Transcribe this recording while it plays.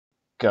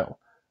Go.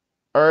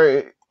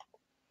 Alright,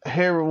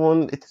 hey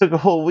everyone, it took a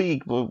whole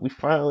week, but we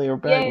finally are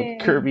back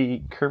with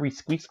Yay! Kirby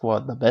Squeak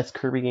Squad, the best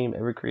Kirby game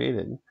ever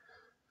created.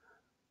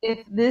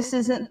 If this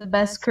isn't the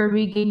best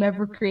Kirby game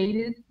ever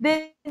created,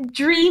 then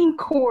Dream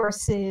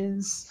Course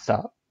is.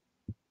 Stop.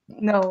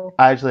 No.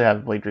 I actually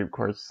haven't played Dream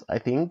Course, I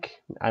think.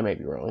 I may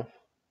be wrong.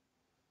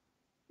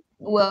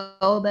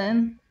 Well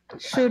then,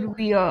 should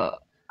we I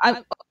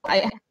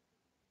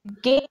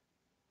game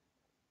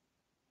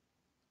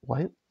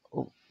What?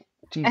 Oh,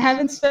 I jeez.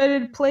 haven't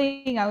started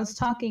playing. I was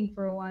talking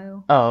for a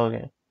while. Oh,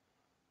 okay.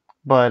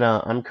 But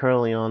I'm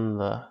currently on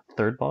the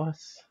third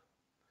boss.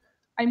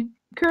 I'm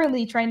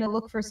currently trying to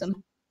look for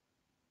some.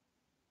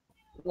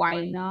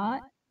 Why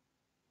not?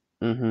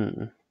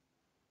 Mm-hmm.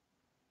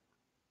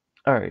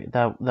 Alright,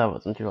 that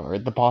wasn't too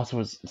hard. The boss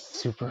was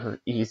super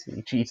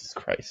easy. Jesus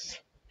Christ.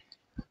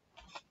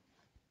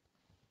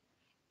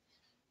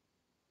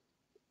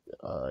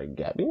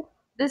 Gaabii?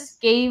 This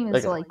game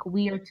is Okay. like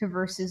weird to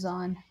versus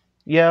on.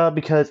 Yeah,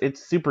 because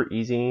it's super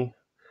easy.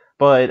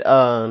 But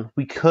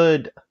we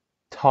could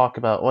talk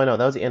about. Well, no,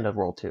 that was the end of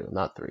World 2,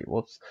 not 3.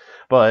 Whoops.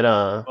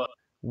 But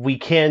we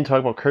can talk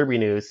about Kirby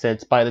news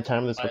since by the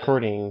time of this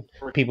recording,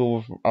 people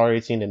have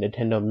already seen the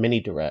Nintendo Mini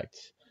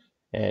Direct,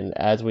 and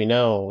as we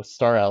know,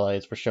 Star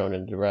Allies were shown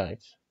in the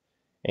Direct.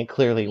 And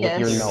clearly, with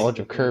your Yes. knowledge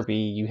of Kirby,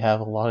 you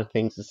have a lot of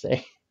things to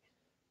say.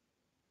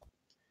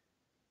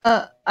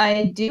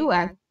 I do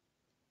act.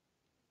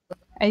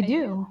 I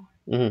do.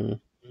 Mm-hmm.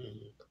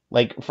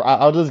 Like,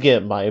 I'll just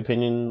get my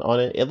opinion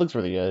on it. It looks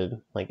really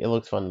good. Like, it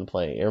looks fun to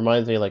play. It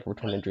reminds me of, like,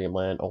 Return to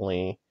Dreamland,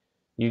 only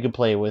you can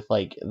play with,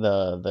 like,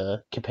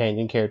 the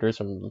companion characters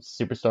from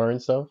Superstar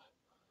and stuff.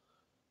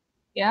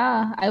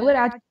 Yeah, I would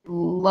actually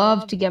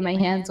love to get my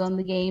hands on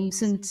the game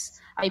since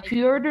I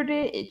pre-ordered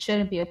it. It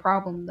shouldn't be a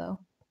problem though.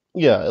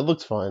 Yeah, it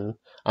looks fun.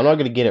 I'm not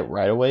gonna get it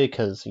right away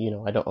because,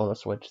 I don't own a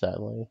Switch,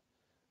 sadly.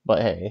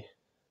 But hey,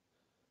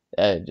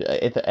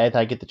 if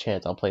I get the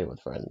chance, I'll play it with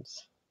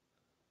friends.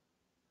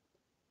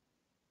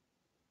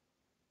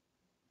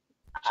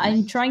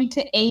 I'm Jeez. trying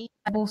to aim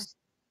both.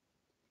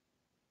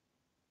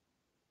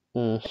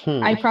 Hmm.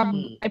 I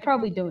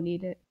probably don't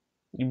need it.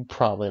 You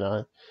probably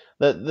not.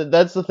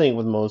 That's the thing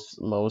with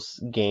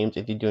most games.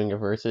 If you're doing your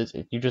verses,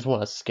 if you just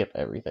want to skip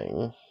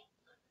everything,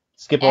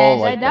 skip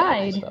all And I like the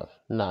epic died. stuff.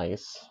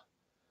 Nice.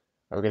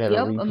 Are we gonna have a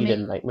Yep, repeat of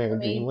amazing. Nightmare in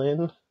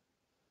Dreamland?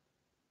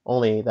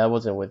 Only that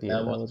wasn't with you.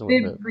 That was with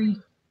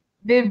Vib.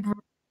 Vibri.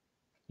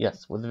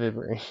 Yes, with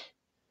Vibri,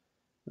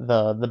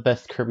 the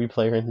best Kirby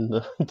player in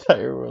the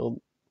entire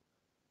world.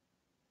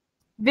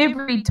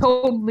 Vibri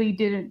totally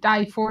didn't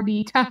die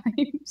 40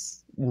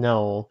 times.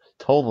 No,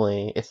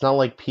 totally. It's not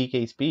like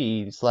PK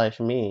Speed slash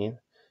me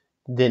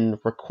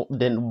didn't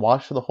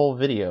watch the whole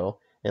video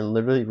and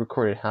literally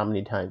recorded how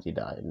many times he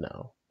died.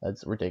 No,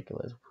 that's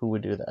ridiculous. Who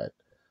would do that?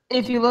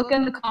 If you look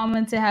in the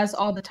comments, it has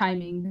all the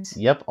timings.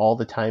 Yep, all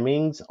the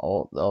timings,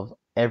 all of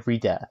every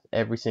death,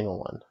 every single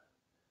one.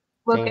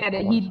 Look Dang, at I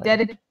it. want to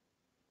fight him.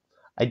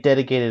 I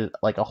dedicated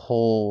like a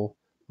whole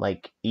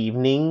like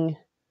evening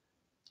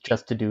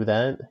just to do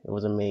that. It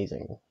was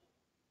amazing.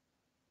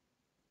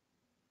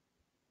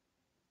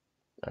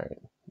 All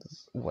right,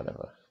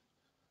 whatever.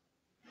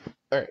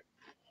 All right.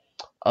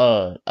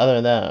 Other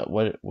than that,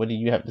 what do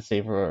you have to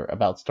say for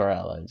about Star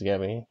Allies,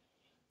 Gabby?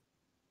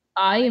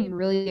 I am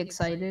really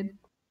excited.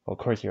 Well, of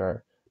course you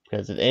are,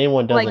 because if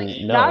anyone doesn't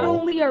Like, know, not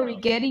only are we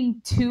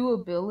getting 2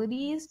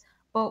 abilities,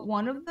 but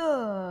one of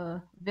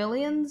the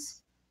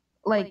villains,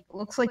 like,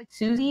 looks like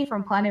Susie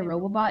from Planet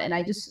Robobot, and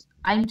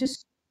I'm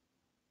just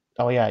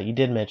oh yeah, you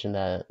did mention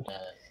that.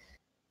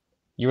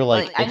 You were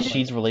like, like, if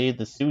she's related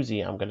to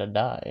Susie, I'm gonna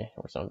die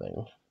or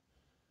something.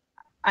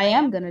 I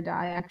am gonna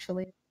die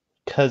actually.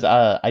 Cause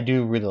I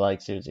do really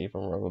like Susie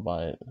from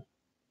Robobot.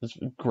 It's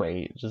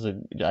great.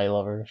 I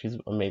love her. She's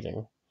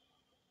amazing.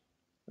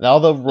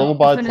 Although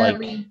Robobot's like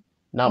Definitely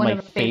not one my of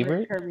my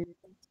favorite favorite, Kirby.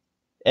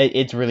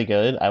 it's really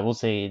good. I will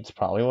say it's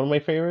probably one of my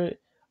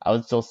favorite. I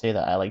would still say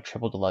that I like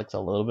Triple Deluxe a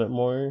little bit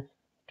more,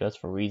 just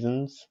for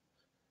reasons.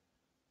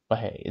 But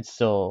hey, it's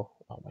still.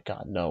 Oh my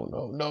god,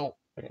 no.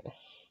 Okay.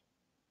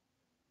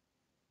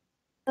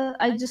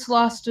 I just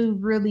lost a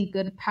really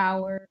good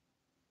power.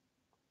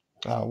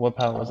 What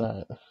power was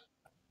that?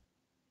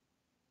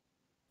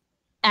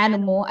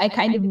 Animal. I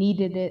kind of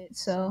needed it,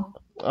 so.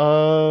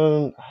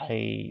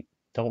 I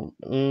don't.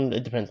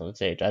 It depends on the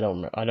stage. I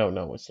don't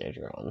know what stage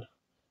you're on.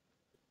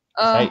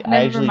 I Never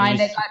actually mind.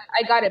 used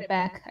I got it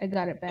back. I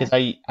got it because back.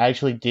 I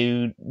actually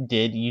did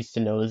used to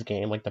know this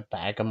game like the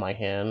back of my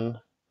hand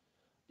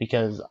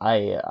because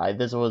I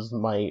this was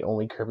my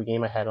only Kirby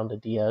game I had on the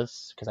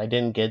DS because I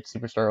didn't get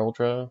Superstar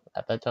Ultra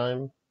at that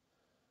time.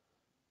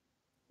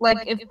 Like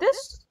if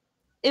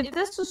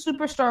this was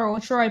Superstar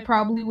Ultra, I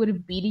probably would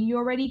have beaten you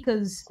already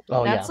because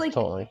Oh that's yeah, like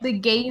totally. the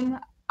game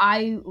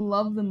I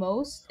love the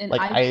most, and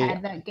Like I've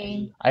had that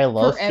game I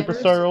love forever.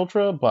 Superstar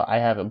Ultra, but I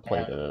haven't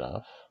played it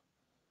enough.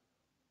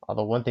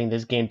 Although one thing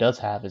this game does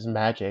have is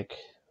magic.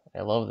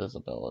 I love this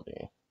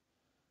ability.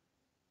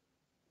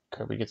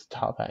 Kirby gets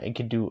top hat. It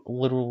can do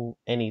literal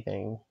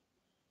anything.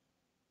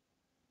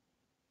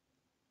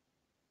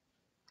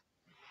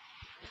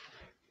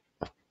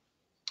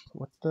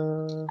 what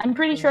the? I'm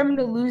pretty sure I'm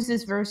gonna lose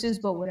this versus,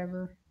 but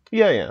whatever.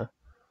 Yeah.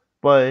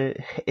 But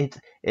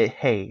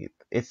hey,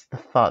 it's the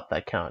thought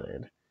that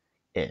counted,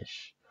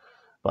 ish.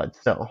 But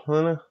still,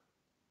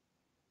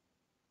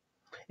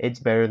 it's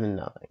better than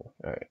nothing.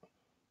 All right.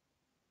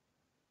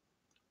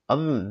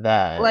 Other than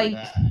that, Like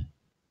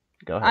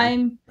go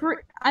ahead.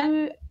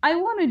 I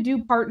want to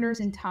do partners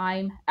in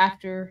time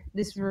after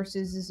this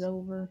versus is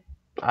over.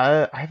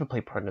 I haven't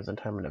played Partners in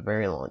Time in a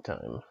very long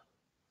time.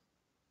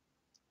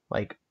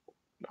 Like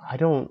I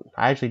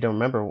actually don't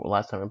remember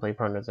last time I played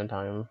Partners in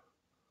Time.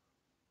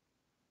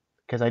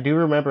 Because I do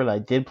remember that I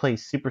did play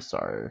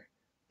Superstar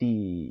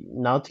the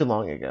not too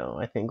long ago.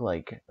 I think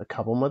like a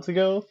couple months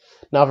ago.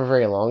 Not for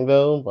very long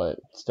though, but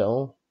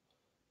still.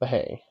 But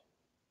hey.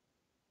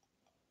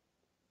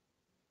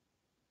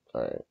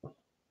 Alright.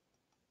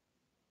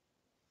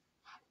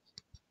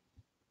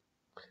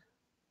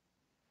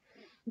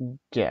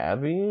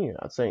 Gaabii? You're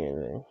not saying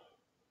anything.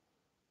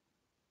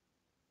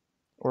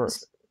 Or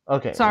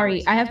okay.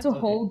 Sorry, I have to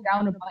hold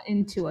down a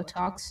button to a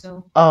talk,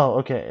 so Oh,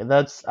 okay.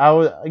 That's I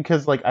was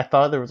because like I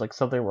thought there was like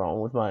something wrong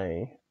with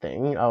my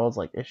thing. I was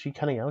like, is she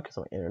cutting out because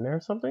of my internet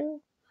or something?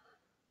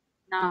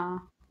 nah.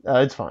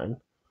 It's fine.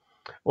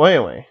 Well,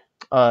 anyway,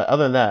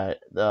 other than that,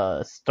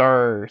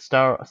 Star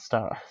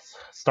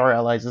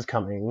Allies is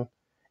coming,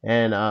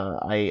 and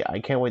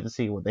I can't wait to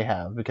see what they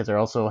have because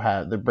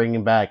they're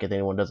bringing back, if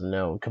anyone doesn't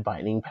know,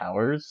 combining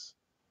powers.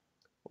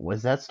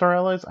 Was that Star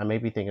Allies? I may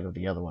be thinking of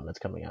the other one that's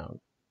coming out.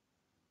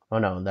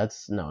 Oh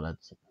that's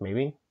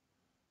maybe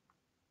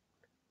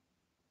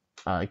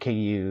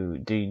KU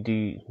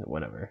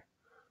whatever.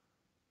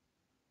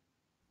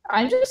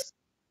 I'm just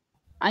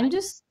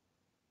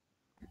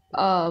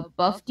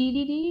buff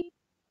DDD.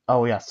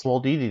 Oh yeah,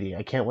 Swole DDD.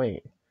 I can't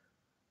wait.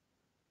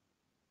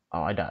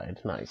 Oh, I died.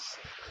 Nice.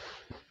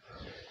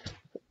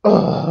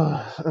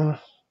 Ugh.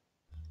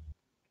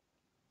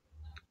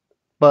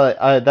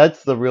 But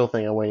that's the real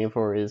thing I'm waiting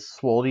for is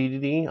Swole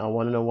DDD. I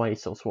want to know why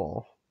he's so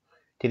swole.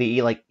 Did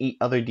he eat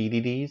other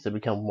DDDs to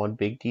become one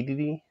big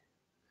DDD?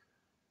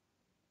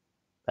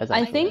 That's I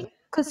actually think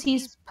because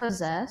he's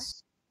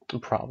possessed.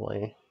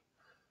 probably.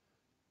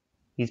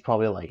 He's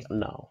probably like,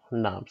 no,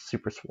 I'm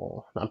super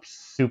swole. I'm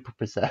super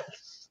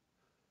possessed.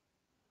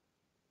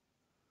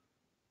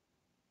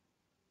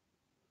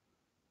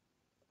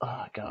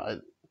 Oh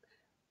god,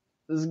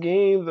 this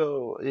game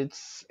though,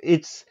 it's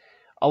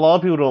a lot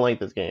of people don't like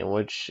this game,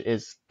 which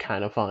is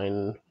kind of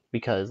fine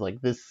because like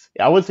this,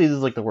 I would say this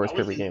is like the worst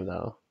Kirby game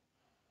though.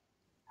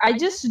 I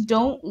just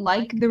don't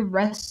like the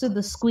rest of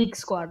the Squeak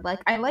Squad. Like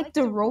I like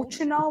the Roach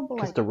and all, but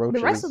Because like the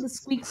the rest roaches. of the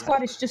Squeak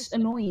Squad is just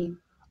annoying.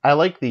 I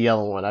like the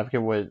yellow one. I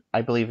forget what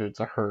I believe it's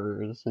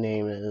her's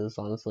name is,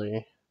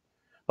 honestly.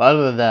 But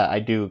other than that, I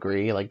do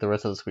agree. Like the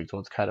rest of the Squeaks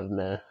one's kind of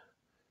meh.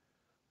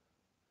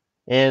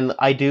 And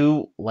I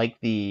do like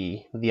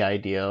the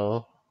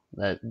idea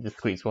that the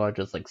Squeaks are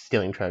just like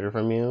stealing treasure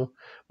from you.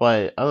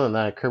 But other than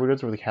that, Kirby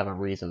doesn't really have a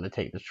reason to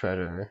take this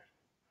treasure.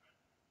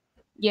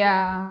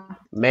 Yeah.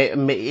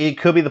 It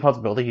could be the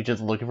possibility he's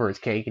just looking for his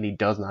cake and he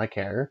does not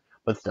care.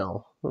 But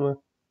still.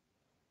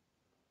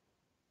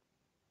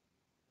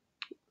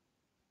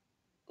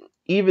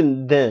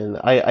 Even then,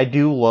 I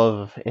do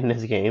love in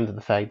this game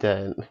the fact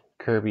that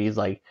Kirby's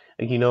like,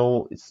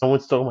 someone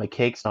stole my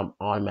cake, so I'm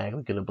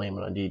automatically gonna blame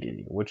it on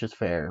DDD, which is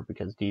fair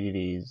because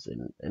DDD's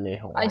in a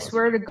whole I lot.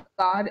 swear to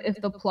God,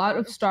 if the plot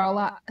of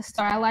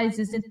Starlight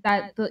isn't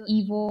that the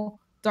evil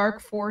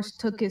dark force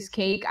took his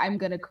cake, I'm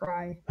gonna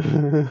cry.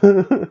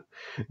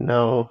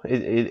 No,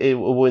 it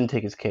wouldn't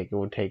take his cake. It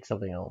would take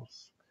something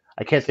else.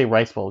 I can't say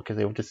rice bowl because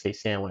it would just say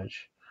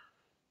sandwich.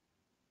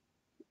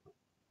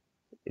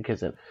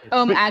 Because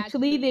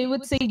Actually, they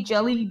would say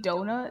jelly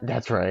donut.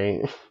 That's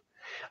right.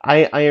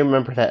 I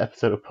remember that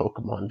episode of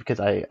Pokemon because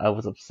I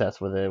was obsessed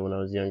with it when I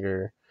was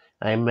younger.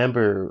 I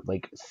remember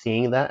like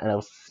seeing that and I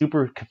was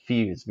super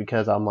confused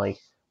because I'm like,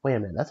 wait a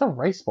minute, that's a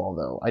rice ball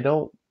though. I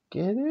don't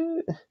get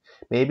it.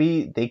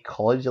 Maybe they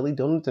call it jelly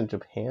donuts in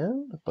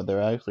Japan, but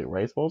they're actually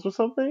rice balls or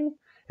something.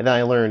 And then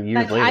I learned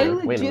years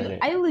later. Wait a minute.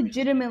 I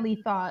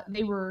legitimately thought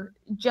they were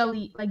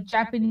jelly, like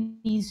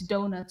Japanese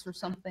donuts or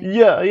something.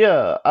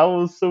 Yeah. I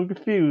was so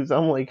confused.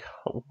 I'm like,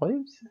 what?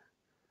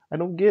 I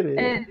don't get it.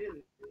 And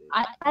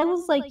I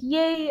was like,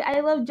 yay, I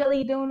love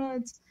jelly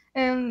donuts.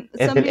 And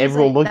then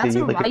everyone looked at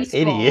you like an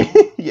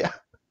idiot. Yeah.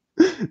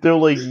 They're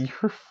like,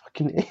 you're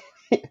fucking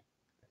idiot.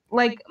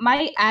 Like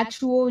my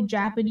actual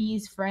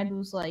Japanese friend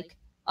was like,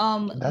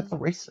 that's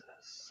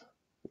racist.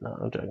 No,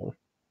 I'm joking.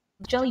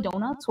 Jelly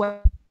donuts?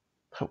 What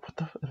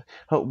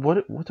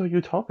are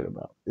you talking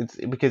about? It's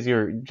because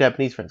your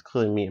Japanese friend's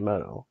clearly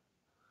Miyamoto.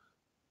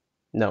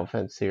 No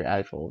offense to your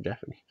actual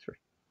Japanese friend.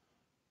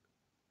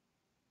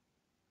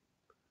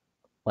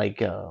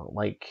 Like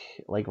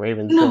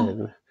Raven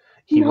said,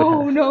 he would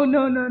have.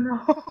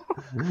 No.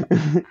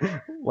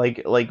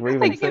 like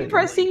Raven said. Like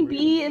pressing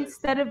B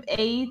instead of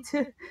A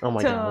to oh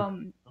my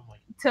god.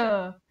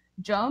 To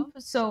jump,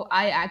 so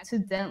I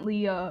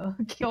accidentally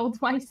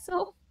killed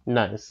myself.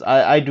 Nice.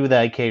 I do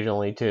that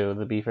occasionally too,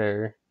 to be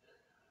fair.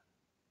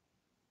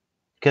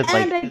 Because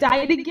And I like,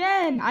 died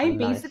again. I'm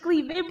nice.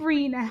 basically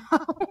Vibri now.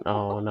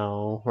 Oh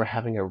no, we're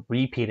having a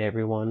repeat,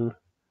 everyone.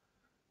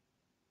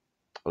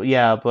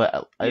 Yeah,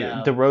 but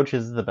the Roach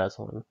is the best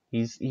one.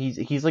 He's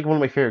like one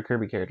of my favorite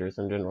Kirby characters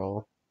in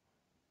general.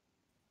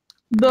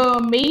 The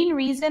main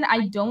reason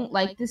I don't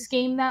like this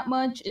game that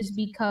much is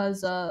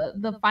because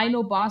the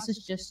final boss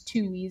is just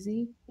too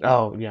easy.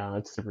 Oh yeah,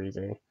 it's super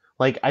easy.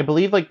 Like I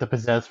believe like the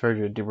possessed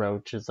version of the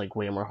Roach is like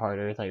way more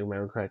harder if I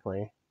remember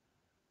correctly.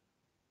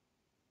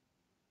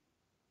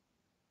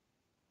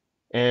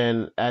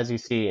 And as you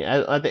see,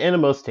 at the end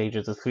of most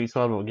stages, the Sweet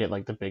Spot will get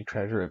like the big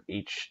treasure of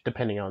each,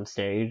 depending on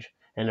stage,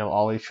 and they'll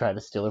always try to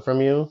steal it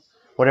from you.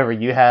 Whatever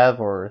you have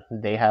or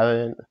they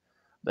haven't.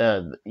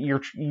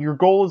 Your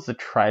goal is to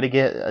try to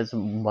get as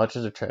much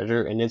as a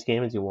treasure in this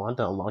game as you want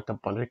to unlock a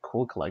bunch of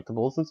cool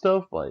collectibles and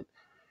stuff, but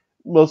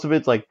most of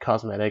it's like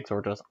cosmetics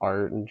or just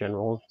art in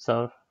general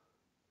stuff.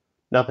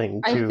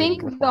 Nothing I too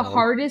think the worthwhile.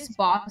 hardest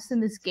boss in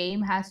this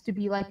game has to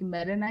be like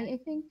Meta Knight, I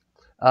think.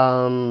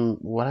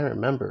 What I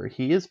remember,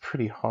 he is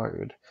pretty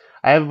hard.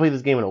 I haven't played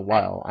this game in a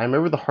I, while. I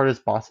remember the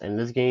hardest boss in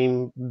this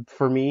game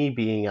for me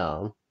being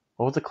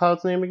what was the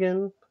Cloud's name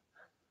again?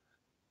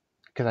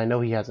 Because I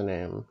know he has a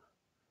name.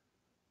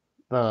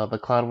 The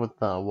Cloud with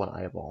the one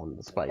eyeball and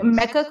the spikes.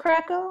 Mecha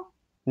Krakow?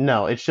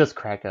 No, it's just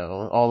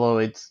Krakow. Although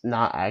it's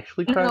not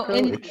actually No, Krakow,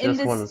 it's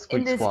just one of the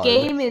in Squeak this Squad.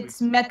 game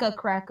it's Mecha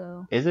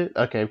Krakow. Is it?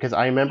 Okay, because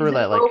I He's remember a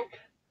that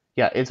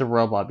yeah, it's a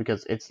robot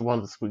because it's one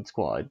of the Squeak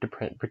Squad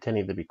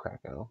pretending to be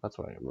Krakow. That's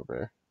what I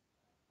remember.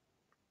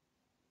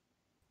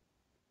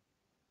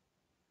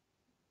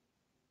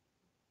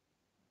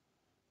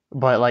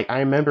 But like I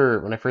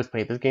remember when I first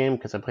played this game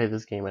because I played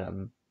this game at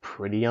a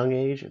pretty young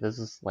age. This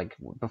is like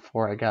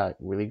before I got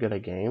really good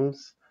at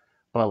games.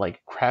 But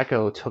like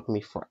Krakow took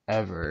me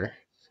forever.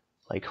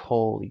 Like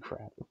holy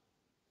crap.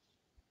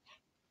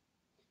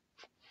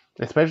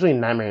 Especially in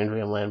Nightmare in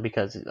Dreamland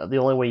because the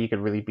only way you could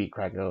really beat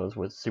Krakow is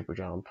with Super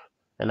Jump,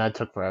 and that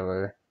took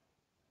forever.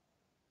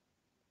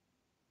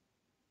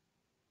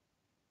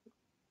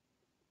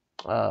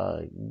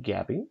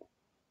 Gaabii?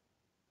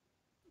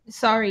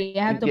 Sorry,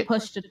 I had to Ga-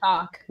 push to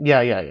talk. yeah.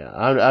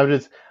 I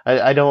just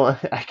I don't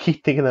I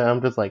keep thinking that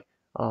I'm just like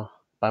oh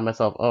by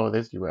myself. Oh,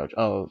 there's the roach.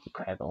 Oh,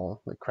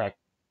 Krakow, the crack.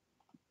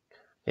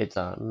 It's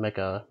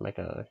mecha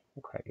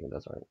cracking.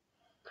 That's right.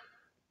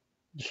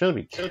 It shouldn't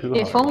be too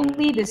If hard.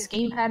 only this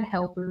game had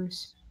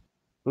helpers.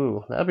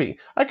 Ooh, that'd be.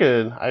 I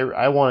could.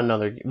 I want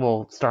another.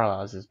 Well,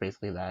 Starlaws is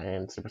basically that,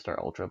 and Superstar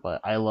Ultra.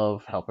 But I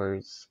love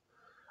helpers.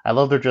 I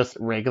love they're just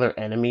regular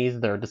enemies.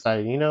 They're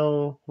deciding,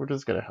 we're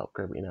just gonna help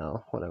Kirby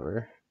now.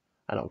 Whatever.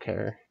 I don't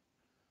care.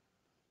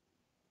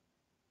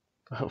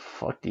 Oh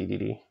fuck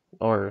DDD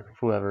or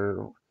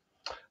whoever.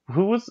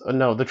 Who was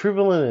no the true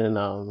villain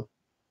in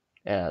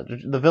yeah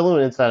the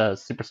villain inside of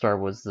Superstar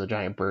was the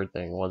giant bird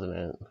thing, wasn't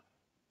it?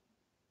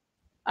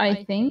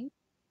 I think.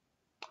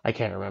 I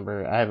can't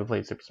remember. I haven't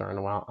played Superstar in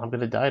a while. I'm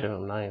gonna die to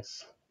him.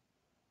 Nice.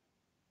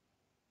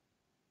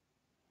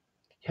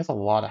 He has a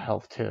lot of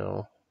health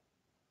too.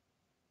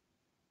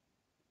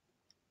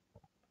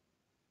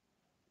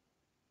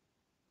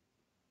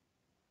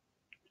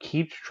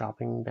 Keeps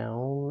dropping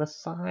down the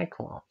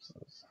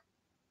Cyclopses.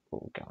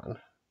 Oh god.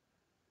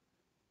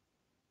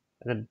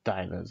 I'm gonna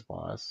die to this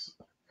boss.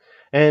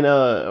 And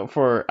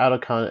for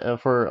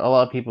a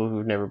lot of people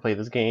who've never played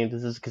this game,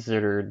 this is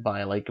considered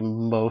by like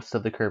most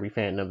of the Kirby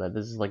fandom that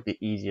this is like the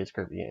easiest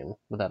Kirby game,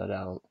 without a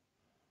doubt.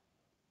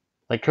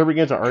 Like Kirby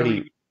games are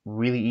already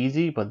really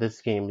easy, but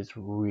this game is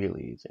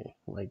really easy.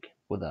 Like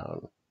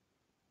without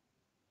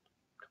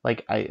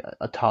like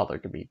a toddler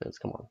could beat this.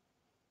 Come on.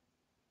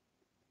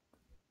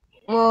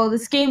 Well,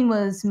 this game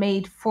was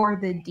made for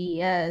the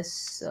DS,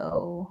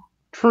 so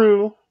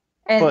True,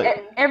 and but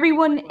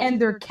everyone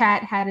and their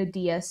cat had a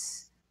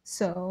DS,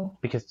 so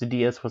because the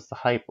DS was the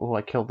hype. Oh,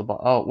 I killed the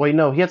boss. Oh wait,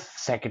 no, he has a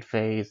second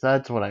phase.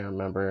 That's what I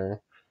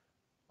remember.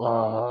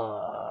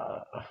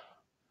 Uh,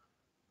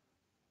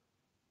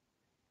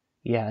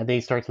 yeah, and then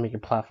he starts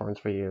making platforms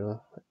for you.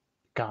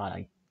 God,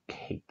 I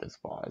hate this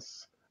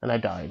boss. And I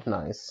died.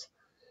 Nice.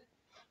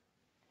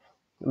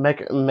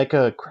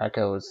 Mecha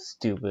Krakow is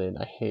stupid.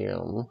 I hate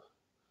him.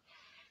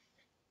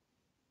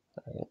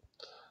 Right.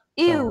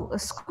 ew, So, a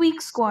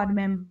Squeak Squad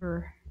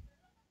member.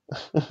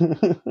 give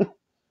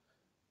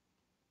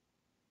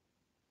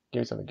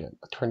me something good.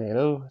 A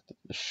tornado?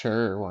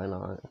 Sure, why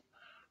not?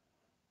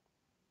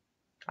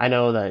 I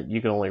know that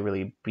you can only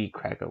really beat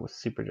Krakow with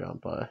Super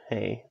Jump, but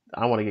hey,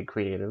 I want to get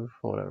creative.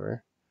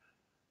 Whatever.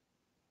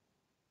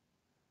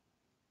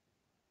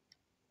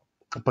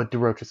 But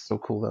DeRoach is so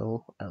cool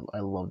though. I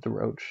love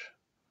DeRoach.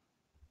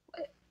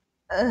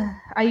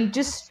 I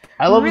just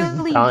I love his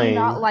really do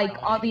not design.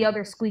 like all the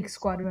other Squeak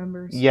Squad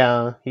members.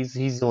 Yeah, he's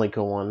the only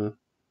cool one.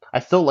 I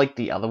still like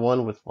the other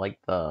one with like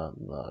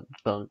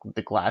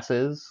the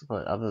glasses,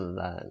 but other than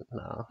that,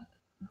 no.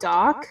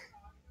 Doc?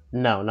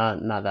 No,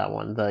 not that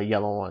one. The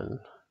yellow one.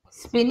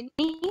 Spinny?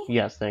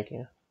 Yes, thank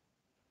you.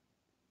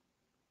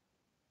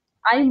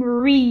 I'm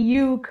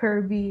Ryu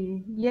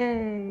Kirby.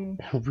 Yay.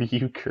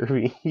 Ryu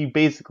Kirby. He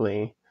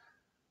basically.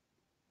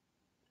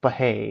 But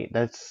hey,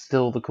 that's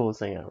still the coolest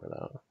thing ever,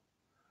 though.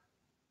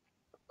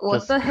 What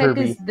Just the heck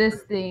is Kirby.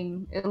 this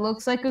thing? It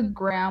looks like a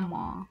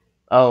grandma.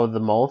 Oh, the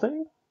mole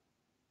thing?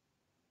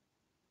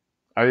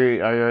 Are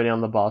you already on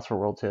the boss for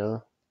World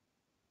 2?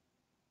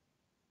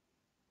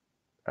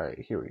 Alright,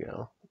 here we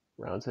go.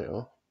 Round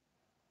 2.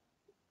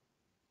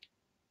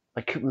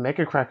 Like,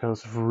 Mecha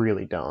Krako's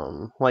really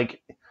dumb.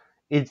 Like,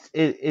 it's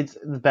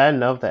bad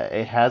enough that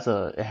it has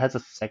a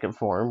second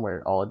form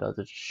where all it does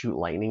is shoot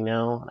lightning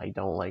now, and I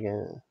don't like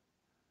it.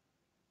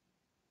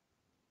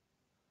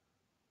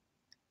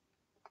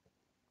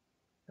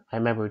 I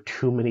remember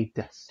too many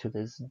deaths to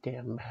this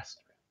damn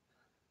master.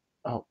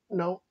 Oh,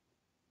 no.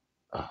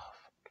 Oh,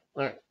 fuck.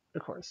 Alright,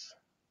 of course.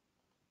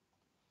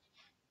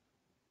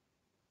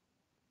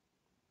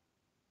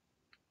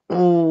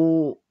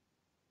 Oh,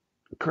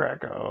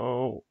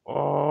 Krako.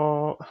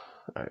 Oh.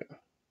 Alright.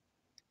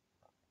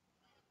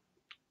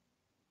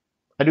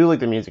 I do like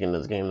the music in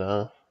this game,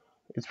 though.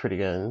 It's pretty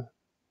good.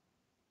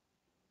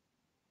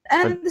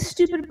 And But, the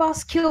stupid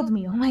boss killed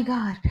me. Oh my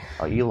god.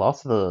 oh, you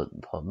lost the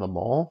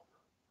mall?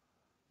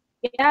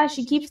 Yeah,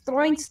 she keeps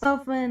throwing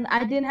stuff and I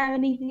didn't have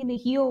anything to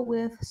heal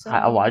with, so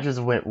I just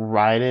went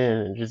right in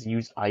and just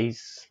used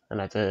ice, and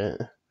that's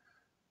it.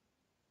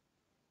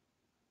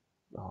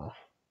 Oh.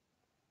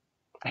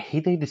 I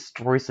hate they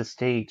destroys the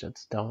stage.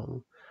 That's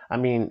dumb. I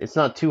mean, it's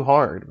not too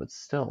hard, but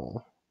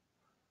still.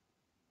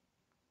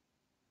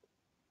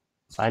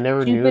 I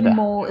never knew stupid that.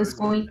 mole is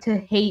going to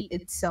hate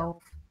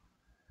itself.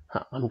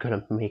 I'm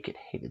gonna make it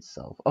hate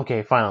itself.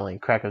 Okay, finally,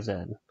 Krako's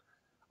dead.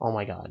 Oh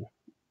my god.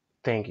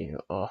 Thank you.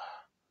 Ugh.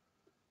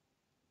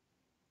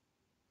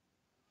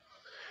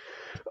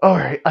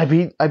 Alright, I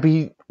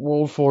beat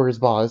World 4's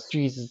boss.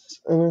 Jesus.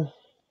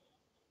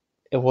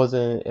 It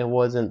wasn't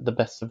the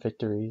best of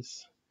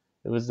victories.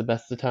 It was the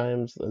best of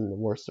times and the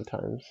worst of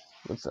times.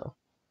 But so.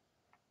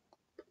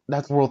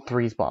 That's World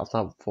 3's boss,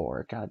 not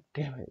 4. God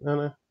damn it.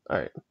 No.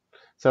 Alright.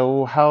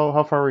 So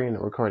how far are we in the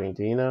recording?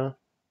 Do you know?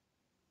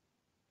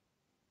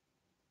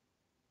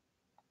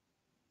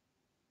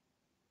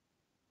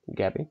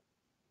 Gabby?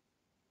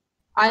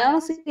 I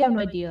honestly have no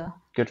idea.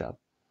 Good job.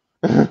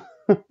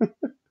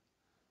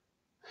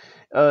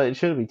 It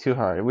shouldn't be too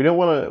hard. We don't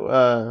want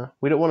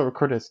to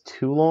record this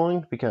too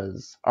long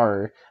because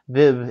our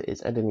Viv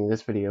is editing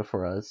this video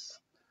for us,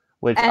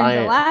 which And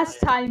the last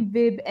time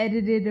Vib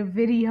edited a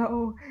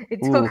video, it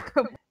took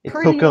a it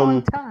pretty took him.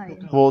 long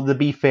time. Well, to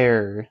be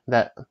fair,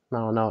 no,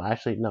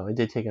 it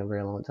did take a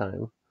very long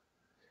time.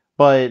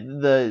 But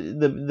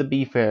the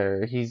be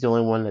fair, he's the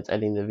only one that's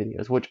editing the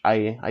videos, which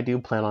I do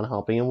plan on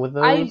helping him with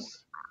those.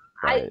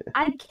 I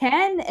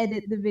can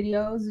edit the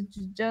videos, it's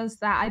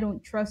just that I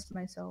don't trust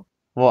myself.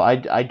 Well,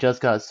 I just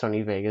got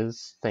Sony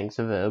Vegas thanks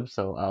to Vib,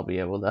 so I'll be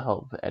able to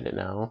help edit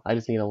now. I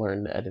just need to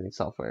learn the editing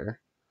software.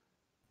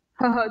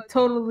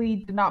 Totally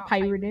did not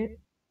pirate it.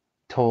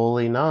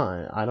 Totally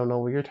not. I don't know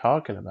what you're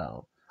talking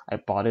about. I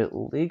bought it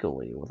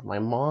legally with my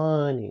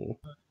money.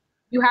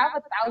 You have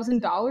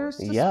 $1,000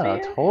 to Yeah,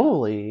 spare?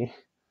 totally.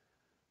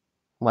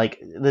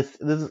 Like this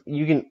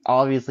you can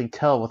obviously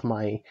tell with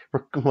my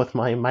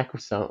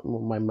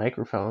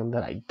microphone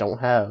that I don't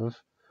have.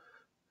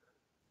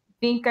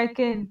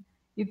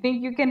 You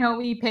think you can help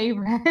me pay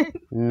rent?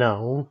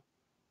 No,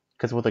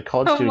 because with a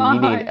college Come student,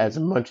 you need on. as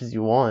much as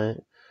you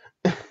want.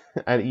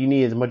 You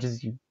need as much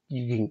as you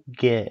can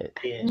get.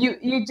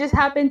 You just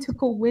happen to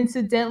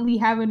coincidentally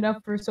have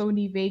enough for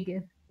Sony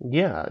Vegas.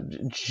 Yeah,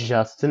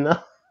 just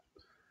enough.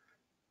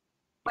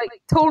 Like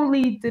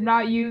totally did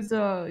not use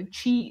a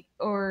cheat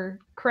or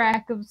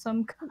crack of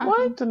some kind.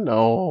 What?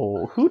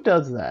 No. Who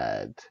does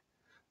that?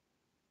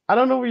 I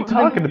don't know what you're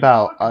talking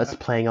about. Us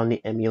playing on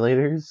the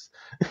emulators.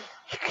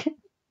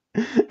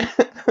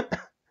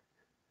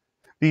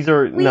 These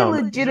are We no.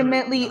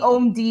 legitimately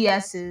own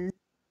DSs.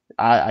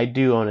 I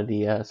do own a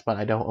DS, but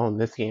I don't own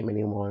this game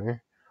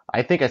anymore.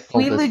 I think I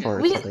sold this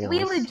for something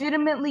We else.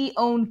 legitimately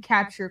own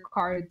capture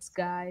cards,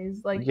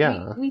 guys. Like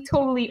Yeah, we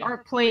totally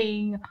aren't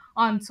playing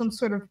on some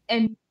sort of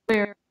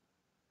emulator.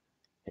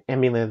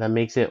 emulator that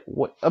makes it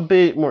a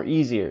bit more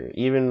easier.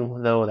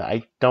 Even though that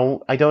I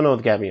don't know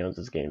if Gabby owns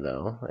this game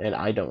though, and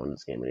I don't own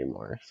this game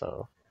anymore.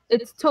 So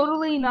It's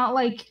totally not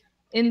like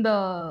in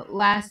the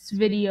last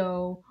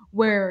video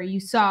where you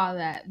saw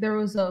that there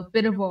was a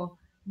bit of a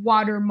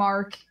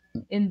watermark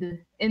in the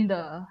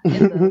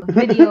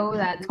video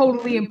that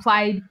totally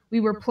implied we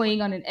were playing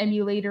on an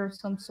emulator of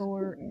some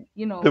sort.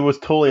 You know, there was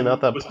totally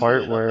not that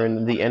part where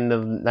in the end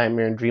of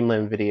Nightmare in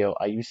Dreamland video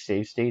I used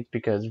save states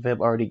because Vib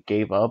already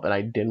gave up and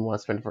I didn't want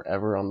to spend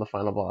forever on the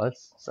final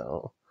boss.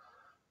 So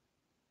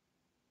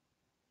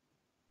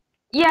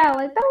yeah,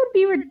 like that would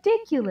be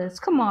ridiculous.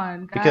 Come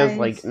on, guys. because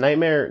like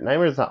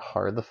Nightmare is not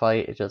hard to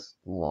fight, it's just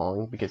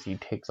long because he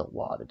takes a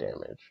lot of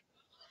damage.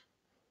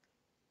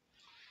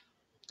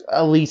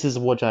 At least is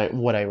what I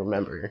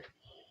remember.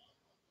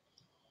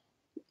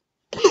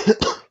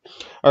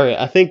 All right,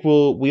 I think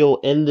we'll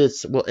end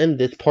this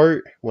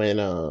part when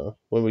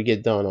we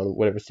get done on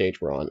whatever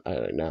stage we're on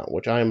now,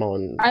 which I'm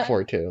on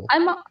 4-2.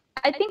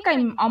 I think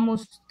I'm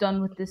almost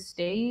done with this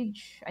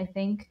stage. I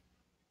think.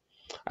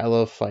 I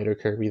love Fighter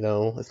Kirby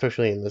though,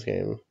 especially in this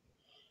game.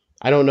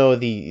 I don't know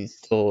if he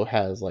still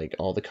has like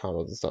all the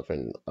combos and stuff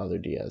in other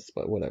DS,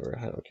 but whatever,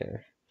 I don't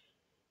care.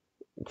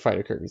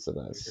 Fighter Kirby's the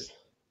best.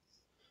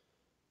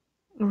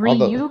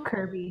 Although, Ryu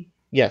Kirby.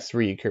 yes,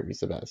 Ryu Kirby's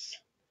the best.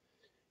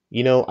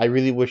 I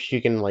really wish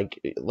you can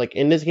like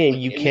in this game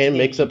you can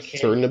mix up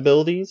certain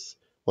abilities.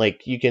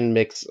 Like you can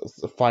mix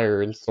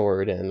fire and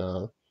sword and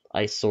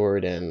ice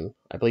sword and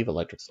I believe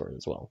electric sword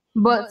as well.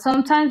 But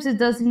sometimes it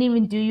doesn't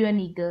even do you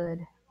any good.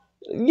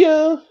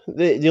 Yeah,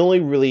 the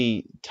only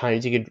really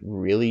times you could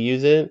really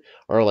use it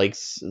are like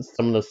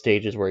some of those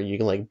stages where you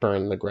can like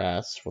burn the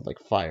grass with like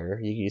fire.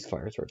 You can use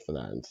fire swords for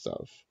that and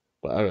stuff.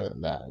 But other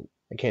than that,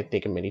 I can't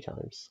think of many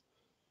times.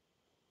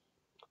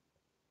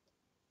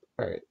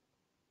 All right,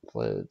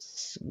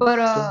 let's But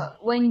go.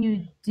 when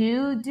you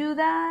do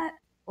that,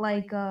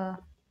 like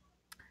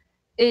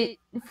it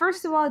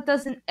first of all it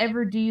doesn't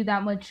ever do you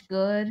that much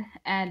good,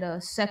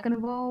 and second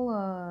of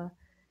all,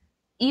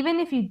 even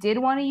if you did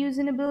want to use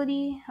an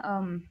ability,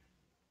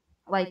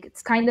 like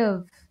it's kind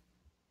of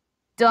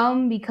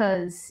dumb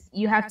because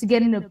you have to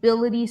get an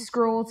ability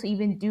scroll to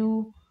even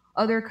do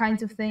other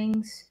kinds of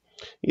things.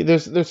 Yeah,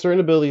 there's certain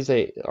abilities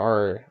that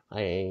are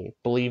I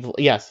believe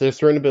yes there's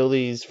certain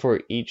abilities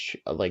for each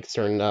like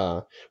certain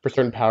for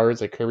certain powers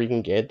that Kirby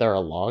can get that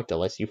are locked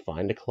unless you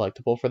find a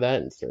collectible for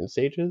that in certain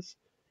stages.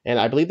 And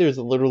I believe there's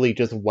literally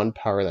just one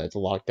power that's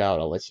locked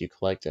out unless you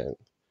collect it,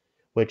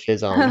 which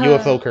is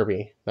UFO I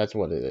Kirby. That's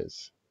what it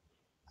is.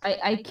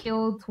 I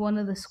killed one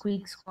of the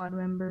Squeak Squad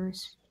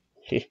members,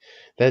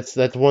 That's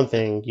one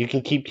thing. You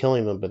can keep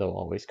killing them, but they'll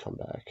always come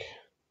back.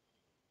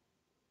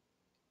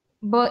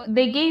 but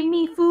they gave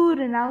me food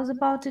and I was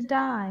about to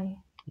die.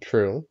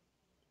 True,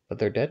 but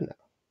they're dead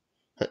now,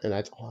 and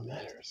that's all that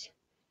matters.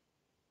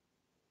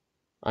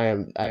 I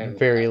am at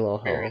very low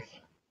health.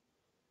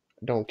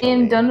 Don't I kill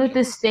am me. done with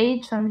this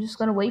stage, so I'm just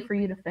gonna wait for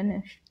you to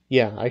finish.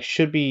 Yeah, I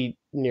should be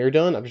near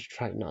done. I'm just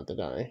trying not to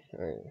die.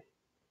 All right.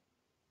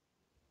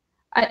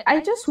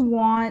 I just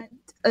want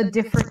a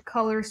different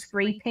color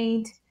spray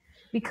paint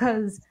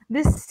because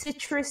this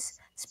citrus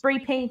spray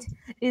paint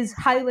is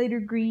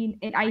highlighter green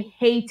and I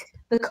hate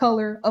the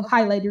color of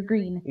highlighter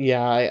green.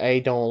 Yeah, I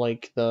don't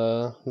like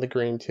the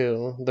green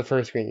too. The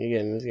first green you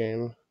get in this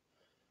game.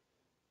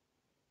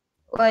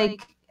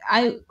 Like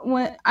I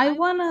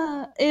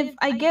wanna, if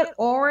I get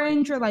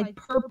orange or like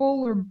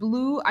purple or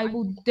blue, I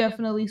will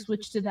definitely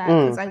switch to that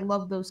because Mm, I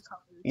love those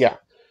colors. yeah.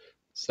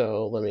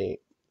 So let me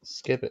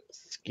skip it.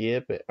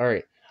 Skip it. All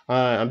right.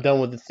 I'm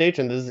done with the stage,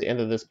 and this is the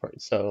end of this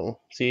part. So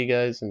see you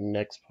guys in the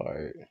next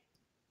part.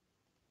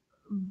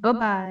 Bye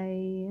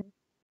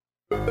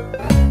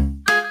bye.